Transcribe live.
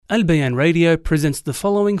Al Bayan Radio presents the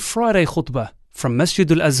following Friday khutbah from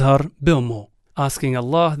Masjid Al-Azhar, Bilmo, asking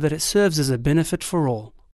Allah that it serves as a benefit for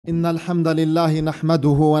all. إن الحمد لله نحمده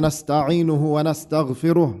ونستعينه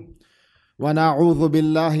ونستغفره ونعوذ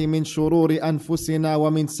بالله من شرور أنفسنا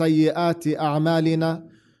ومن سيئات أعمالنا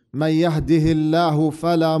من يهده الله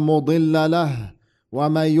فلا مضل له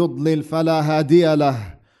ومن يضلل فلا هادي له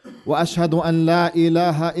وأشهد أن لا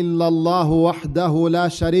إله إلا الله وحده لا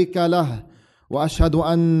شريك له وأشهد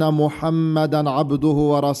أن محمدا عبده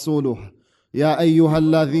ورسوله يا أيها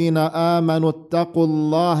الذين آمنوا اتقوا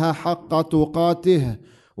الله حق تقاته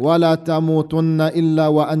ولا تموتن إلا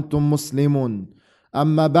وأنتم مسلمون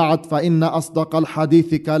أما بعد فإن أصدق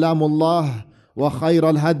الحديث كلام الله وخير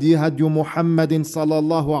الهدي هدي محمد صلى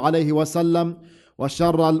الله عليه وسلم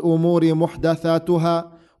وشر الأمور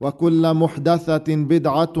محدثاتها وكل محدثة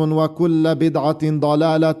بدعة وكل بدعة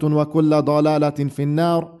ضلالة وكل ضلالة في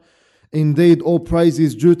النار. Indeed, all praise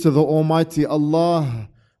is due to the Almighty Allah.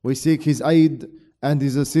 We seek His aid and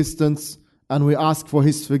His assistance, and we ask for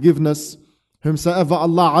His forgiveness. Whomsoever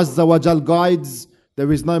Allah Azza wa Jal guides,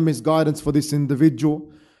 there is no misguidance for this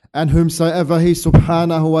individual. And whomsoever He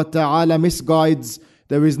Subhanahu wa Ta'ala misguides,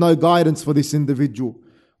 there is no guidance for this individual.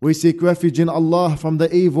 We seek refuge in Allah from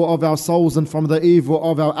the evil of our souls and from the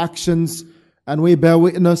evil of our actions. And we bear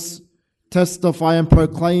witness, testify and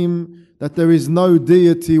proclaim that there is no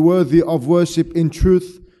deity worthy of worship in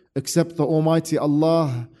truth except the Almighty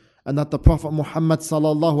Allah, and that the Prophet Mohamad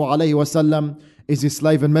sallallahu alaihi wasallam is His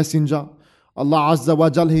slave and messenger. Allah Azza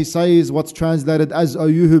wa Jal, He says, what's translated as, O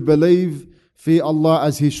you who believe, fear Allah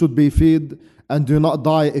as He should be feared, and do not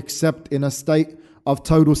die except in a state of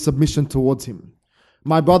total submission towards Him.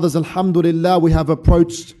 My brothers, alhamdulillah, we have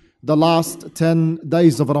approached the last 10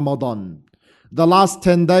 days of Ramadan. The last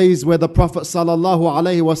 10 days where the Prophet sallallahu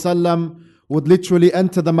alaihi wasallam would literally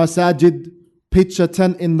enter the masajid, pitch a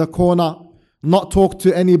tent in the corner, not talk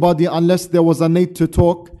to anybody unless there was a need to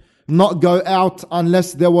talk, not go out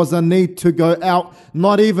unless there was a need to go out,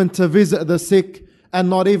 not even to visit the sick, and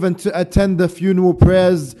not even to attend the funeral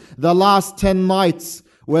prayers. The last 10 nights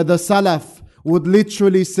where the Salaf would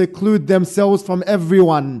literally seclude themselves from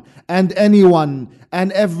everyone and anyone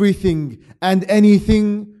and everything and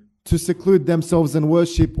anything, to seclude themselves in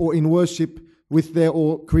worship or in worship with their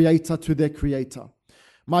creator, to their creator.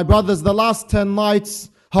 My brothers, the last 10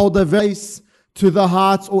 nights hold a place to the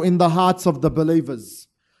hearts or in the hearts of the believers.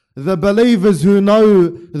 The believers who know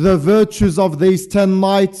the virtues of these 10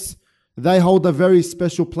 nights, they hold a very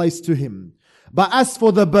special place to Him. But as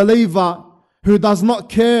for the believer who does not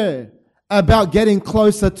care about getting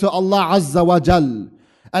closer to Allah Azza wa Jal,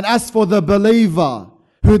 and as for the believer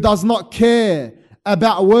who does not care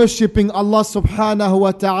about worshipping Allah subhanahu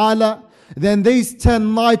wa ta'ala, then these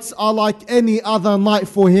 10 nights are like any other night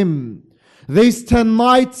for him. These 10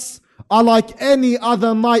 nights are like any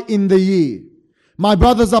other night in the year. My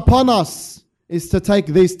brothers, upon us is to take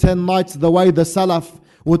these 10 nights the way the Salaf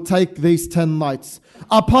would take these 10 nights.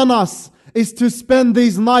 Upon us is to spend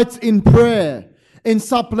these nights in prayer, in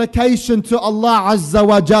supplication to Allah Azza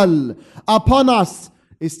wa Jal. Upon us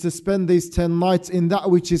is to spend these 10 nights in that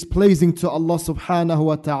which is pleasing to Allah subhanahu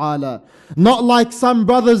wa ta'ala. Not like some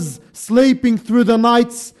brothers sleeping through the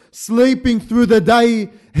nights, sleeping through the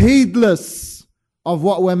day, heedless of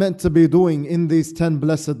what we're meant to be doing in these 10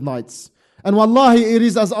 blessed nights. And wallahi, it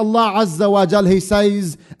is as Allah Azza wa Jal, He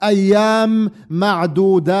says, Ayyam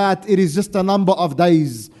ma'dudat. It is just a number of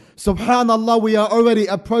days. Subhanallah, we are already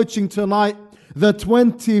approaching tonight the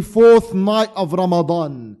 24th night of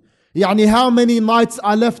Ramadan. Yani, how many nights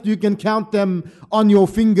are left? You can count them on your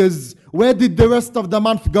fingers. Where did the rest of the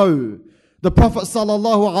month go? The Prophet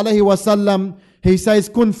sallallahu alaihi wasallam, he says,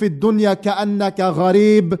 "Kun fi dunya ka'annaka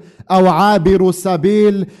gharib aw 'abiru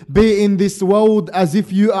sabil." Be in this world as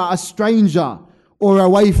if you are a stranger or a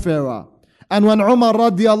wayfarer. And when Umar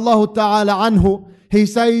radiyallahu ta'ala anhu, he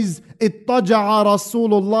says, "Ittaja'a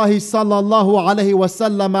Rasulullah sallallahu alaihi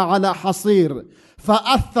wasallam ala hasir,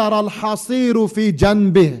 fa'athara al-hasiru fi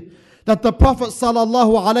janbih." That the Prophet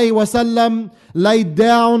sallallahu alaihi wasallam laid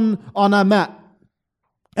down on a mat,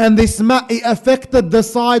 and this mat, it affected the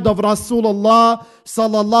side of Rasulullah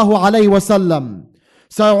sallallahu alaihi wasallam.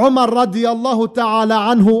 So Umar radiyallahu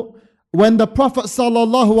ta'ala anhu, when the Prophet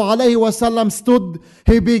sallallahu alaihi wasallam stood,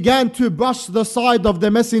 he began to brush the side of the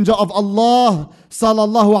Messenger of Allah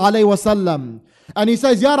sallallahu alaihi wasallam, and he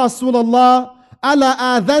says, "Ya Rasulullah, ala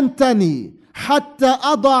adhantani hatta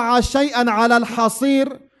ada'a shay'an ala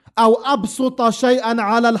al-hasir." أو أبسط شيئا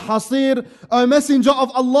على الحصير. O Messenger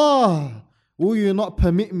of Allah, will you not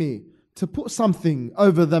permit me to put something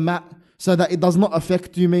over the mat so that it does not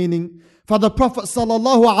affect you? Meaning, for the Prophet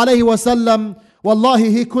sallallahu alaihi wasallam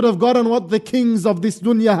Wallahi, he could have gotten what the kings of this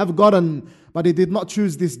dunya have gotten, but he did not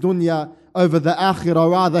choose this dunya over the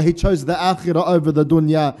akhirah. Rather, he chose the akhirah over the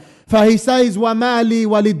dunya. For he says, وَمَا لِي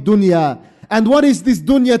وَلِلْ dunya. And what is this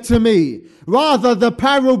dunya to me? Rather, the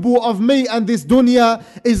parable of me and this dunya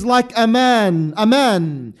is like a man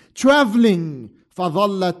traveling.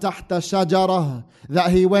 فَظَلَّ تَحْتَ شَجَرَةٍ.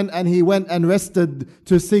 That he went and rested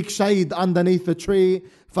to seek shade underneath a tree.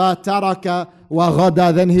 فَتَرَكَ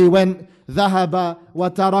وَغَدَى. Then he went. ذهب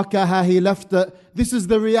وتركها. He left it. This is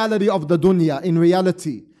the reality of the dunya. In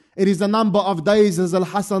reality, it is a number of days. As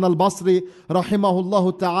Al-Hasan Al-Basri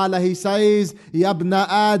rahimahullah ta'ala, he says, Ya ibn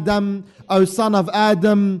Adam, O son of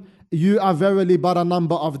Adam, you are verily but a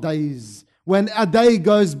number of days. When a day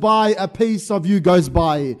goes by, a piece of you goes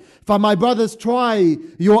by. For my brothers, try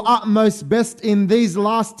your utmost best in these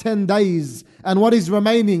last 10 days and what is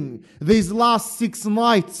remaining, these last 6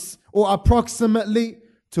 nights, or approximately,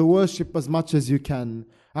 to worship as much as you can.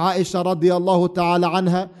 Aisha radiallahu ta'ala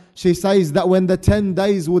anha, she says that when the 10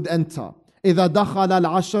 days would enter, إِذَا دَخَلَ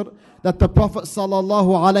الْعَشْرِ, that the Prophet sallallahu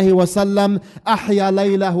alayhi wasallam أَحْيَا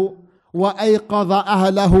لَيْلَهُ وَأَيْقَظَ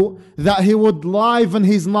أَهْلَهُ, that he would liven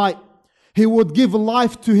his night. He would give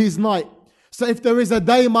life to his night. So if there is a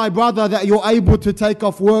day, my brother, that you're able to take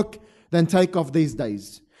off work, then take off these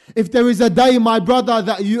days. If there is a day, my brother,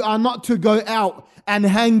 that you are not to go out and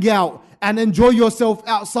hang out and enjoy yourself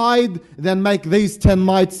outside, then make these 10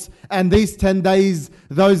 nights and these 10 days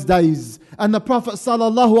those days. And the Prophet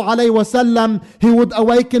sallallahu alaihi wasallam, he would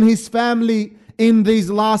awaken his family in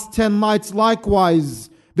these last 10 nights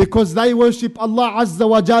likewise, because they worship Allah Azza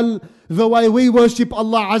wa Jal the way we worship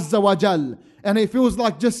Allah Azza wa Jal. And it feels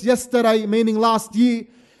like just yesterday, meaning last year,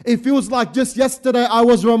 it feels like just yesterday I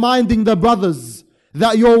was reminding the brothers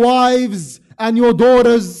that your wives and your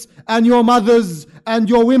daughters and your mothers and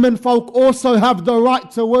your women folk also have the right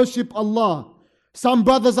to worship Allah. Some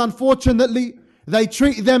brothers, unfortunately, they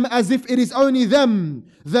treat them as if it is only them,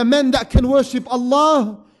 the men, that can worship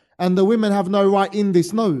Allah, and the women have no right in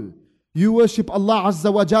this. No, you worship Allah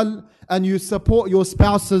Azza wa Jal, and you support your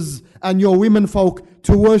spouses and your women folk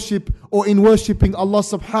to worship, or in worshipping Allah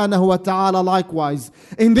subhanahu wa ta'ala likewise.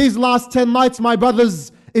 In these last 10 nights, my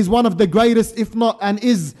brothers, is one of the greatest, if not, and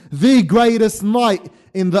is the greatest night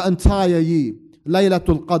in the entire year.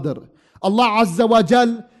 Laylatul Qadr. Allah Azza wa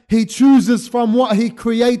Jal, He chooses from what He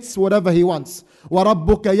creates whatever He wants.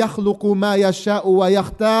 وَرَبُّكَ يَخْلُقُ مَا يَشَاءُ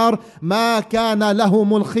وَيَخْتَارُ مَا كَانَ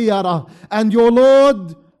لَهُمُ الْخِيَرَةُ. And your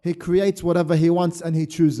Lord, He creates whatever He wants and He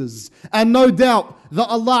chooses. And no doubt that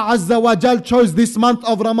Allah Azza wa Jal chose this month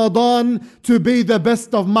of Ramadan to be the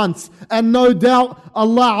best of months. And no doubt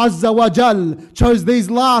Allah Azza wa Jal chose these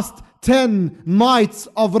last 10 nights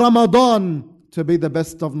of Ramadan to be the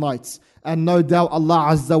best of nights. And no doubt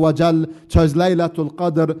Allah Azza wa Jal chose Laylatul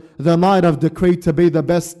Qadr, the night of decree, to be the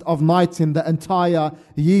best of nights in the entire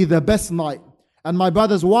year, the best night. And my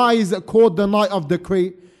brothers, why is it called the night of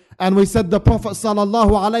decree? And we said the Prophet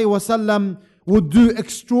sallallahu alaihi wasallam would do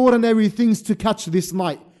extraordinary things to catch this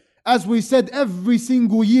night. As we said, every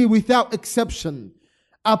single year without exception,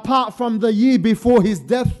 apart from the year before his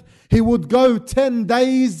death, he would go 10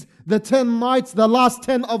 days, the 10 nights, the last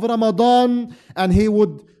 10 of Ramadan, and he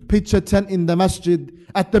would pitch a tent in the masjid.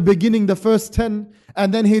 At the beginning, the first 10,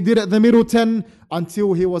 and then he did it the middle 10,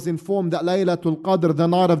 until he was informed that Laylatul Qadr, the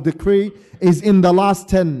night of decree, is in the last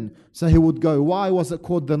 10. So he would go. Why was it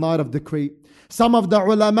called the night of decree? Some of the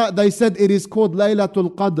ulama, they said it is called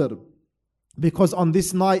Laylatul Qadr because on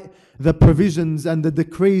this night the provisions and the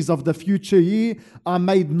decrees of the future year are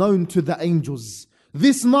made known to the angels.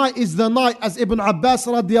 This night is the night, as Ibn Abbas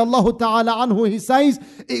radiallahu ta'ala anhu, he says,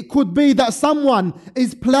 it could be that someone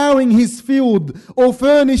is plowing his field or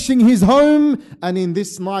furnishing his home, and in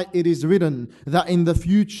this night it is written that in the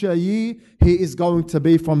future year he is going to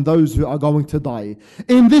be from those who are going to die.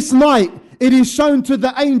 In this night it is shown to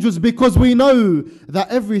the angels, because we know that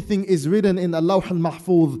everything is written in Al-Lawh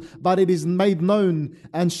al-Mahfuz, but it is made known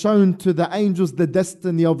and shown to the angels the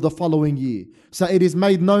destiny of the following year. So it is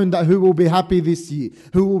made known that who will be happy this year,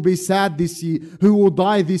 who will be sad this year, who will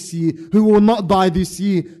die this year, who will not die this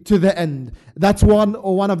year, to the end. That's one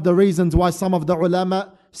of the reasons why some of the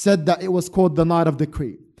ulama said that it was called the night of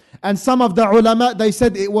decree. And some of the ulama, they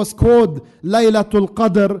said it was called Laylatul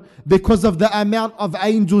Qadr because of the amount of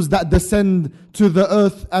angels that descend to the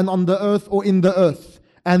earth and on the earth or in the earth.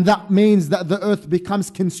 And that means that the earth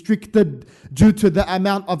becomes constricted due to the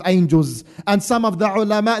amount of angels. And some of the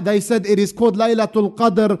ulama, they said it is called Laylatul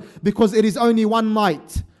Qadr because it is only one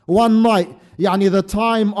night. One night. Yani the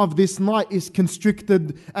time of this night is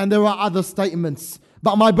constricted, and there are other statements.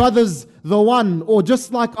 But my brothers, the one, or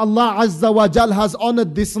just like Allah Azza wa Jal has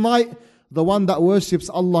honored this night, the one that worships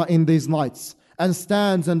Allah in these nights and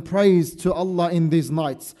stands and prays to Allah in these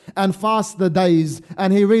nights and fasts the days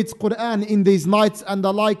and he reads Quran in these nights and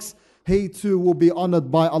the likes, he too will be honored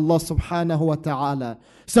by Allah subhanahu wa ta'ala.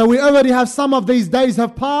 So we already have some of these days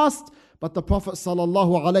have passed, but the Prophet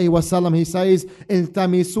sallallahu alaihi wasallam, he says,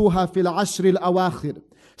 iltamisuha fil ashr al-awakhir.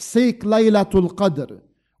 Seek Laylatul Qadr,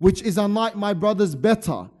 which is a night, my brothers,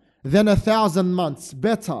 better than 1,000 months,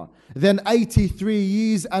 better than 83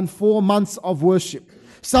 years and 4 months of worship.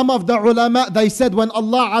 Some of the ulama, they said when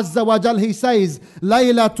Allah Azza wa Jal, He says,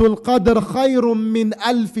 Laylatul Qadr khayrun min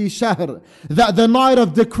alfi shahr, that the night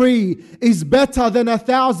of decree is better than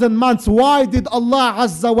 1,000 months. Why did Allah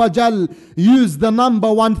Azza wa Jal use the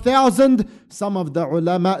number 1,000? Some of the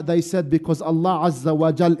ulama, they said because Allah Azza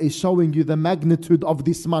wa Jal is showing you the magnitude of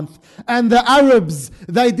this month. And the Arabs,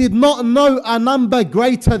 they did not know a number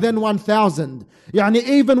greater than 1,000. Yani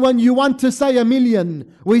even when you want to say 1,000,000,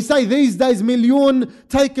 we say these days million,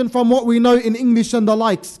 taken from what we know in English and the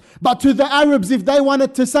likes. But to the Arabs, if they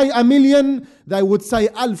wanted to say 1,000,000, they would say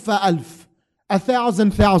alfa alf,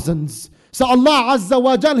 1,000 thousands. So Allah Azza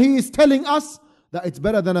wa Jal, He is telling us that it's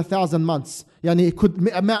better than 1,000 months. Yani it could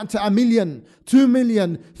amount to 1,000,000,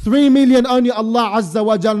 2,000,000, 3,000,000. Only Allah Azza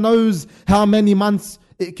wa Jal knows how many months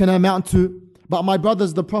it can amount to. But my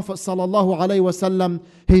brothers, the Prophet sallallahu alaihi wasallam,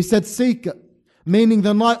 he said, seek it, meaning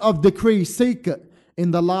the night of decree, seek it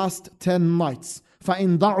in the last 10 nights.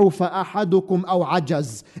 فَإِن ضَعُفَ أَحَدُكُمْ أَوْ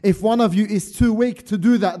عَجَزْ. If one of you is too weak to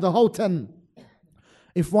do that, the whole 10.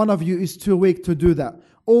 If one of you is too weak to do that,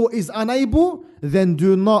 or is unable, then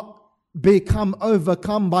do not become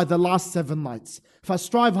overcome by the last 7 nights.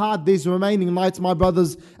 Strive hard these remaining nights, my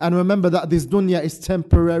brothers, and remember that this dunya is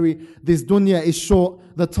temporary, this dunya is short.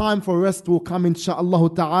 The time for rest will come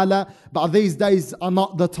insha'Allah ta'ala, but these days are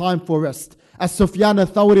not the time for rest. As Sufyan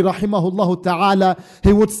al-Thawri rahimahullah ta'ala,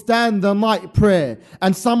 he would stand the night prayer.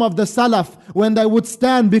 And some of the Salaf, when they would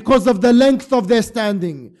stand because of the length of their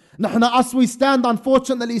standing, us we stand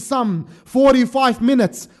unfortunately some 45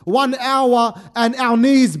 minutes, 1 hour, and our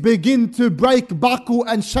knees begin to break, buckle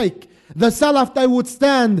and shake. The Salaf, they would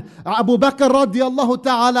stand. Abu Bakr radiallahu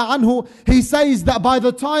ta'ala anhu, he says that by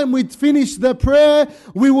the time we'd finish the prayer,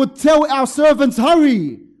 we would tell our servants,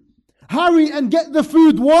 hurry and get the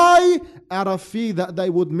food. Why? Out of fear that they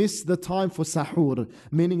would miss the time for sahur,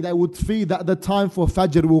 meaning they would fear that the time for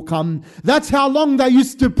fajr will come. That's how long they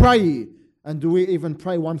used to pray. And do we even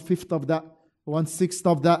pray 1/5 of that, 1/6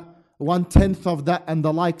 of that, 1/10 of that, and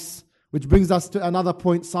the likes? Which brings us to another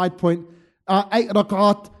point, side point. 8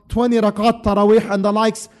 rak'at, 20 rak'at tarawih and the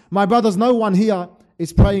likes. My brothers, no one here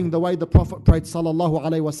is praying the way the Prophet prayed sallallahu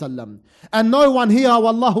alaihi wasallam. And no one here,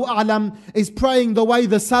 wallahu a'lam, is praying the way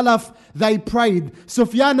the Salaf, they prayed.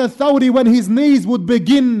 Sufyan al-Thawri, when his knees would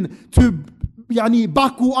begin to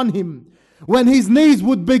buckle on him, when his knees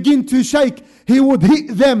would begin to shake, he would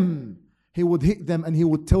hit them. He would hit them and he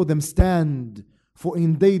would tell them, stand. For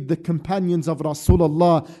indeed the companions of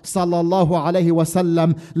Rasulullah sallallahu alayhi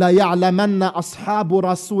wasallam, la ya'lamanna ashabu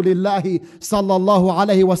Rasulillahi sallallahu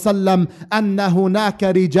alayhi wasallam anna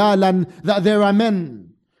hunaka rijalan, that there are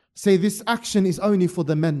men. Say this action is only for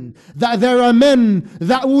the men. That there are men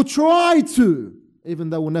that will try to,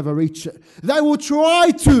 even though will never reach it, they will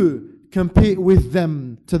try to compete with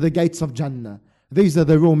them to the gates of Jannah. These are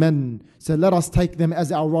the real men. So let us take them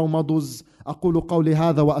as our role models. أقول قولي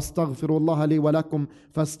هذا وأستغفر الله لي ولكم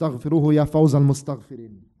فاستغفروه يا فوز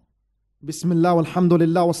المستغفرين. بسم الله والحمد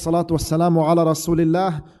لله والصلاة والسلام على رسول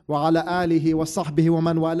الله وعلى آله وصحبه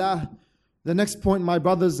ومن والاه. The next point, my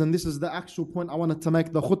brothers, and this is the actual point I wanted to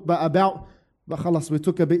make the khutbah about, but khalas, we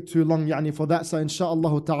took a bit too long for that, so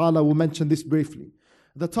insha'Allah ta'ala we'll mention this briefly.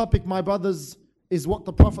 The topic, my brothers, is what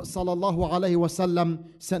the Prophet sallallahu alaihi wasallam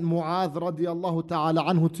sent Mu'adh radiyallahu ta'ala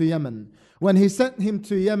anhu to Yemen. When he sent him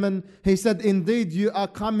to Yemen, he said, indeed you are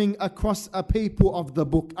coming across a people of the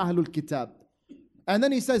book, Ahlul Kitab. And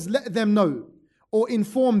then he says, let them know or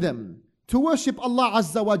inform them to worship Allah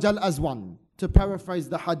Azza wa Jal as one. To paraphrase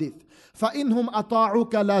the hadith. فَإِنْهُمْ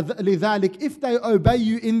أَطَاعُكَ لِذَلِكَ. If they obey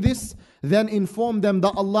you in this, then inform them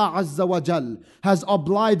that Allah Azza wa Jal has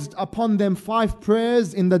obliged upon them 5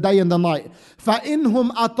 prayers in the day and the night.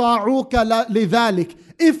 فَإِنْهُمْ أَطَاعُكَ لِذَلِكَ.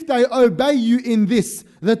 If they obey you in this,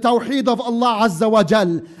 the tawheed of Allah Azza wa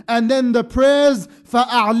Jal, and then the prayers,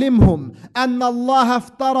 فَأَعْلِمْهُمْ أَنَّ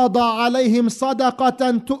اللَّهَ افْتَرَضَ عَلَيْهِمْ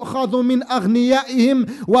صَدَقَةً تُؤْخَذُ مِنْ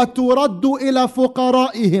أَغْنِيَائِهِمْ وَتُرَدُّ إِلَى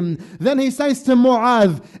فُقَرَائِهِمْ. Then he says to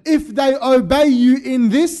Mu'adh, if they obey you in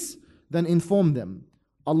this, then inform them.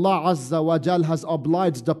 Allah Azza wa Jal has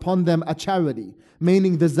obliged upon them a charity,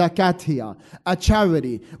 meaning the zakat here, a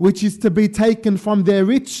charity which is to be taken from their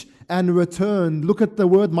rich and returned. Look at the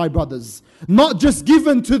word, my brothers. Not just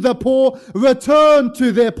given to the poor, returned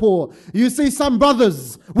to their poor. You see some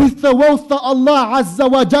brothers with the wealth that Allah Azza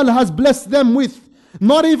wa Jal has blessed them with,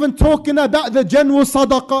 not even talking about the general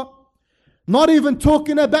sadaqah, not even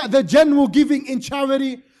talking about the general giving in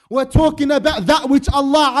charity. We're talking about that which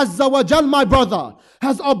Allah Azza wa Jal, my brother,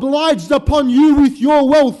 has obliged upon you with your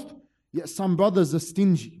wealth. Yet some brothers are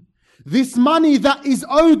stingy. This money that is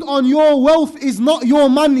owed on your wealth is not your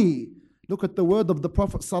money. Look at the word of the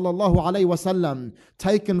Prophet sallallahu alaihi wasallam,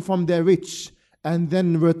 taken from their rich and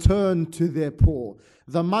then returned to their poor.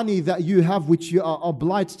 The money that you have, which you are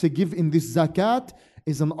obliged to give in this zakat,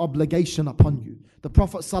 is an obligation upon you. The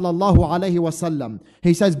Prophet sallallahu alaihi wasallam,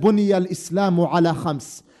 he says, "Buniya al-Islamu ala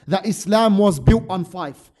khams." That Islam was built on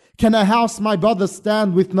 5. Can a house, my brother,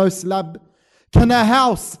 stand with no slab? Can a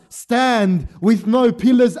house stand with no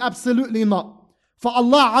pillars? Absolutely not. For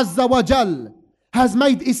Allah Azza wa Jal has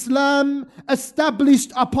made Islam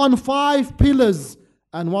established upon 5 pillars.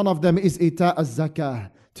 And one of them is ita az-zakah,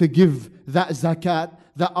 to give that zakat,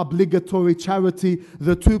 that obligatory charity,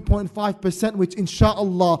 the 2.5%, which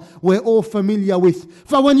inshallah we're all familiar with.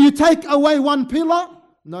 For when you take away one pillar,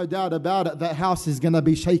 no doubt about it, that house is going to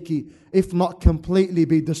be shaky, if not completely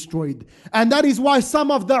be destroyed. And that is why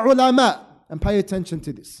some of the ulama, and pay attention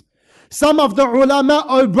to this, some of the ulama,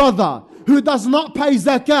 oh brother, who does not pay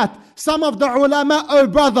zakat, some of the ulama, oh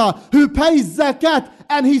brother, who pays zakat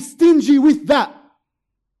and he's stingy with that,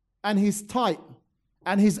 and he's tight,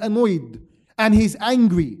 and he's annoyed, and he's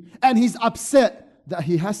angry, and he's upset that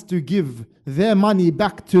he has to give their money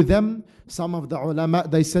back to them. Some of the ulama,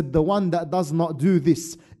 they said the one that does not do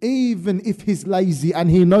this, even if he's lazy and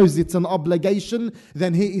he knows it's an obligation,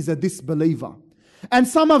 then he is a disbeliever. And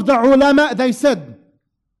some of the ulama, they said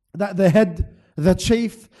that the head, the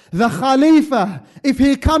chief, the khalifa, if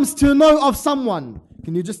he comes to know of someone,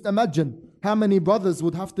 can you just imagine how many brothers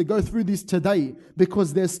would have to go through this today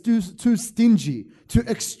because they're too stingy to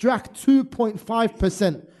extract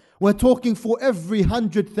 2.5%. We're talking for every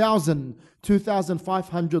 100,000,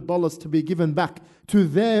 $2,500 to be given back to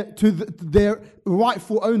their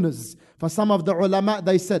rightful owners. For some of the ulama,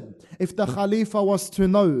 they said, if the Khalifa was to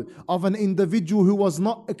know of an individual who was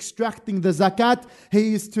not extracting the zakat,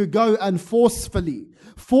 he is to go and forcefully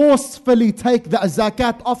take the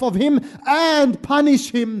zakat off of him and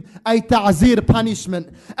punish him a ta'zir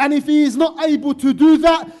punishment. And if he is not able to do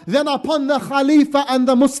that, then upon the Khalifa and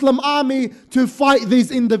the Muslim army to fight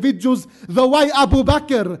these individuals, the way Abu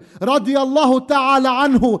Bakr radiallahu ta'ala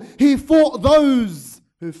anhu, he fought those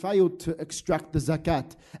who failed to extract the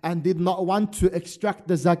zakat and did not want to extract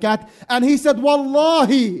the zakat. And he said,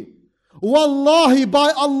 Wallahi,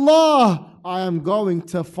 by Allah, I am going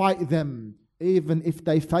to fight them, even if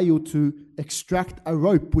they fail to extract a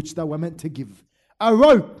rope which they were meant to give. A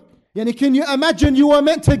rope. Yani, can you imagine you were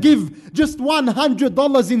meant to give just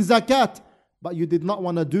 $100 in zakat, but you did not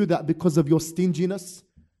want to do that because of your stinginess,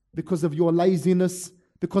 because of your laziness,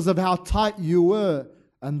 because of how tight you were.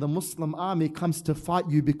 And the Muslim army comes to fight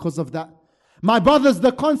you because of that. My brothers,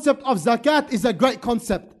 the concept of zakat is a great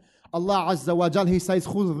concept. Allah Azza wa Jal, He says,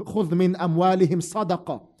 خُذْ مِنْ أَمْوَالِهِمْ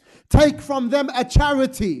صَدَقَةً. Take from them a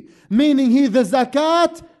charity, meaning here the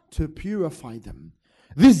zakat, to purify them.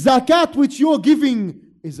 This zakat which you're giving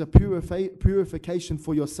is a purification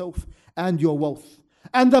for yourself and your wealth.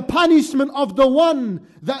 And the punishment of the one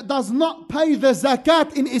that does not pay the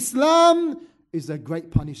zakat in Islam is a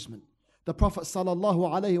great punishment. The Prophet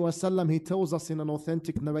sallallahu alaihi wasallam, he tells us in an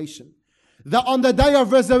authentic narration that on the day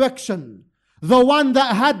of resurrection, the one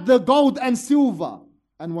that had the gold and silver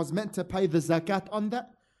and was meant to pay the zakat on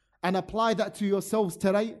that, and apply that to yourselves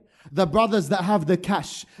today, the brothers that have the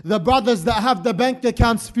cash, the brothers that have the bank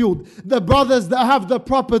accounts filled, the brothers that have the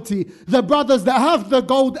property, the brothers that have the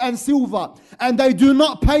gold and silver, and they do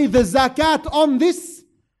not pay the zakat on this,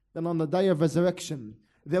 then on the day of resurrection,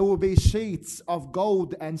 there will be sheets of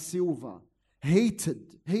gold and silver, heated.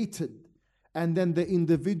 And then the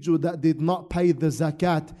individual that did not pay the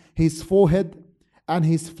zakat, his forehead and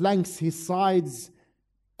his flanks, his sides,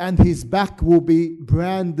 and his back will be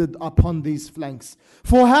branded upon these flanks.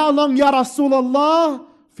 For how long, Ya Rasulullah?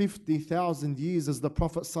 50,000 years, as the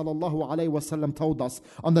Prophet sallallahu alaihi wasallam told us,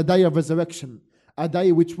 on the day of resurrection, a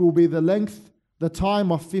day which will be the length, the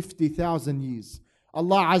time of 50,000 years.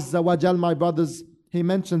 Allah Azza wa Jal, my brothers, He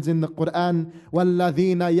mentions in the Quran,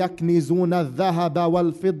 وَالَّذِينَ يَكْنِزُونَ الذَّهَبَ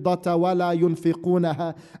وَالْفِضَّةَ وَلَا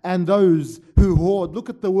يُنْفِقُونَهَا. And those who hoard, look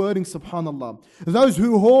at the wording, subhanallah. Those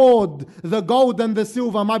who hoard the gold and the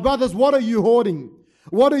silver. My brothers, what are you hoarding?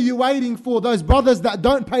 What are you waiting for? Those brothers that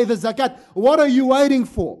don't pay the zakat, what are you waiting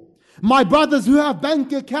for? My brothers who have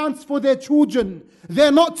bank accounts for their children,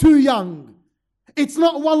 they're not too young. It's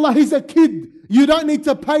not, wallah, he's a kid. You don't need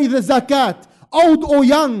to pay the zakat, old or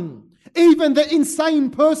young. Even the insane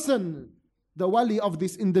person, the wali of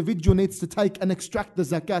this individual needs to take and extract the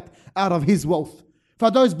zakat out of his wealth.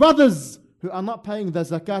 For those brothers who are not paying the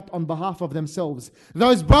zakat on behalf of themselves,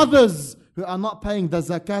 those brothers who are not paying the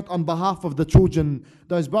zakat on behalf of the children,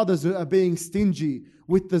 those brothers who are being stingy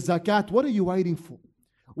with the zakat, what are you waiting for?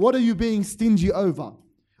 What are you being stingy over?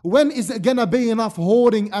 When is it going to be enough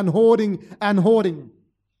hoarding and hoarding and hoarding?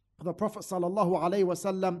 The Prophet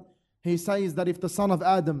ﷺ, he says that if the son of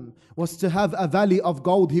Adam was to have a valley of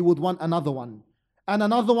gold, he would want another one. And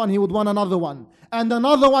another one, he would want another one. And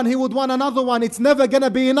another one, he would want another one. It's never going to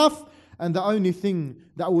be enough. And the only thing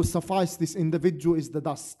that will suffice this individual is the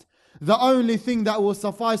dust. The only thing that will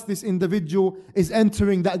suffice this individual is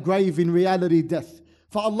entering that grave, in reality, death.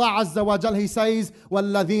 For Allah Azza wa Jal, He says,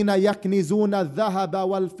 وَالَّذِينَ يَكْنِزُونَ الذَّهَبَ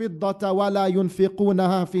وَالْفِضَّةَ وَلَا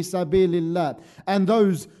يُنْفِقُونَهَا فِي سَبِيلِ اللَّهِ. And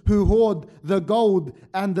those who hoard the gold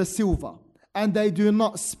and the silver, and they do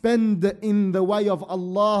not spend in the way of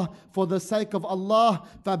Allah for the sake of Allah,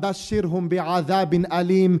 فَبَشِّرْهُمْ بِعَذَابٍ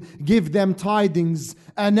أَلِيمٍ. Give them tidings,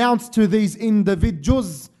 announce to these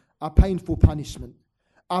individuals a painful punishment,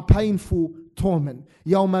 a painful torment.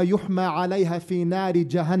 يَوْمَ يُحْمَى عَلَيْهَا فِي نَارِ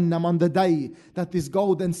جَهَنَّمَ. On the day that this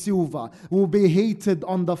gold and silver will be heated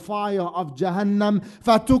on the fire of Jahannam.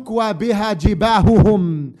 فَتُكْوَى بِهَا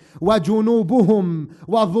جِبَاهُهُمْ وَجُنُوبُهُمْ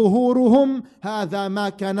وَظُهُورُهُمْ هَذَا مَا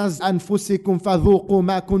كَنَزْ أَنفُسِكُمْ فَذُوقُوا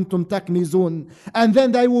مَا كُنْتُمْ تَكْنِزُونَ. And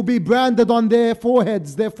then they will be branded on their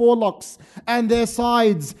foreheads, their forelocks, and their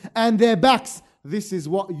sides, and their backs. This is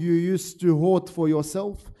what you used to hoard for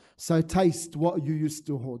yourself. So taste what you used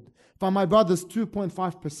to hoard. For my brothers,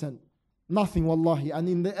 2.5%. Nothing, wallahi. And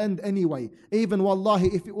in the end anyway, even wallahi,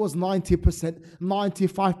 if it was 90%,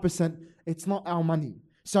 95%, it's not our money.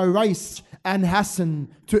 So race and hasten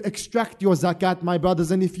to extract your zakat, my brothers.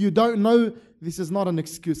 And if you don't know, this is not an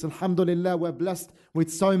excuse. Alhamdulillah, we're blessed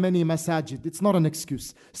with so many masajid. It's not an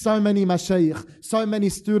excuse. So many mashayikh, so many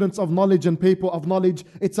students of knowledge and people of knowledge.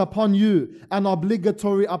 It's upon you and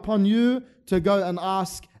obligatory upon you to go and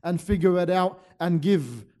ask and figure it out and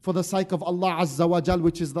give for the sake of Allah Azza wa Jal,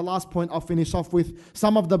 which is the last point I'll finish off with.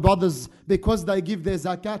 Some of the brothers, because they give their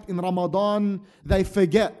zakat in Ramadan, they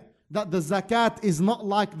forget that the zakat is not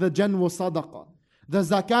like the general sadaqah. The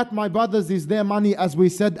zakat, my brothers, is their money, as we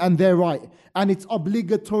said, and their right. And it's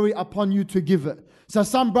obligatory upon you to give it. So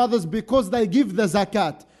some brothers, because they give the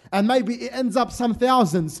zakat, and maybe it ends up some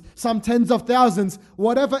thousands, some tens of thousands,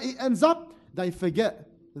 whatever it ends up, they forget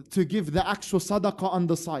to give the actual sadaqah on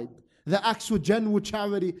the side, the actual general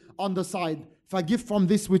charity on the side. Forgive from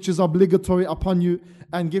this which is obligatory upon you,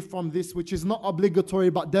 and give from this which is not obligatory,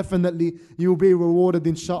 but definitely you will be rewarded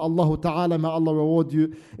insha'Allah ta'ala. May Allah reward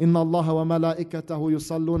you. Inna Allah wa malaikatahu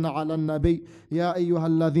yusalluna ala nabi. Ya ayyuha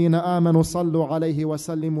alladhina amanu sallu alayhi wa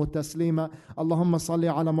sallimu taslima. Allahumma salli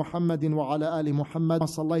ala Muhammadin wa ala ali Muhammad.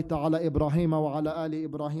 Sallayta ala Ibrahim wa ala ali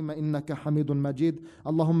Ibrahim innaka hamidun majid.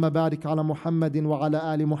 Allahumma barik ala Muhammadin wa ala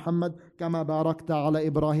ali Muhammad kama barakta ala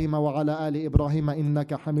Ibrahim wa ala ali Ibrahim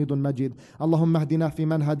innaka hamidun majid. اللهم اهدنا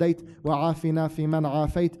فيمن هديت وعافنا فيمن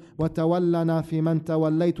عافيت وتولنا فيمن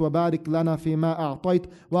توليت وبارك لنا فيما أعطيت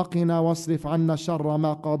وقنا واصرف عنا شر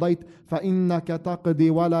ما قضيت فإنك تقضي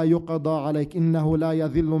ولا يقضى عليك إنه لا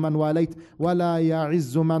يذل من واليت ولا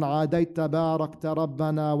يعز من عاديت تباركت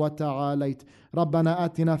ربنا وتعاليت. ربنا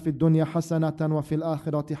آتنا في الدنيا حسنة وفي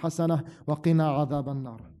الآخرة حسنة وقنا عذاب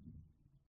النار.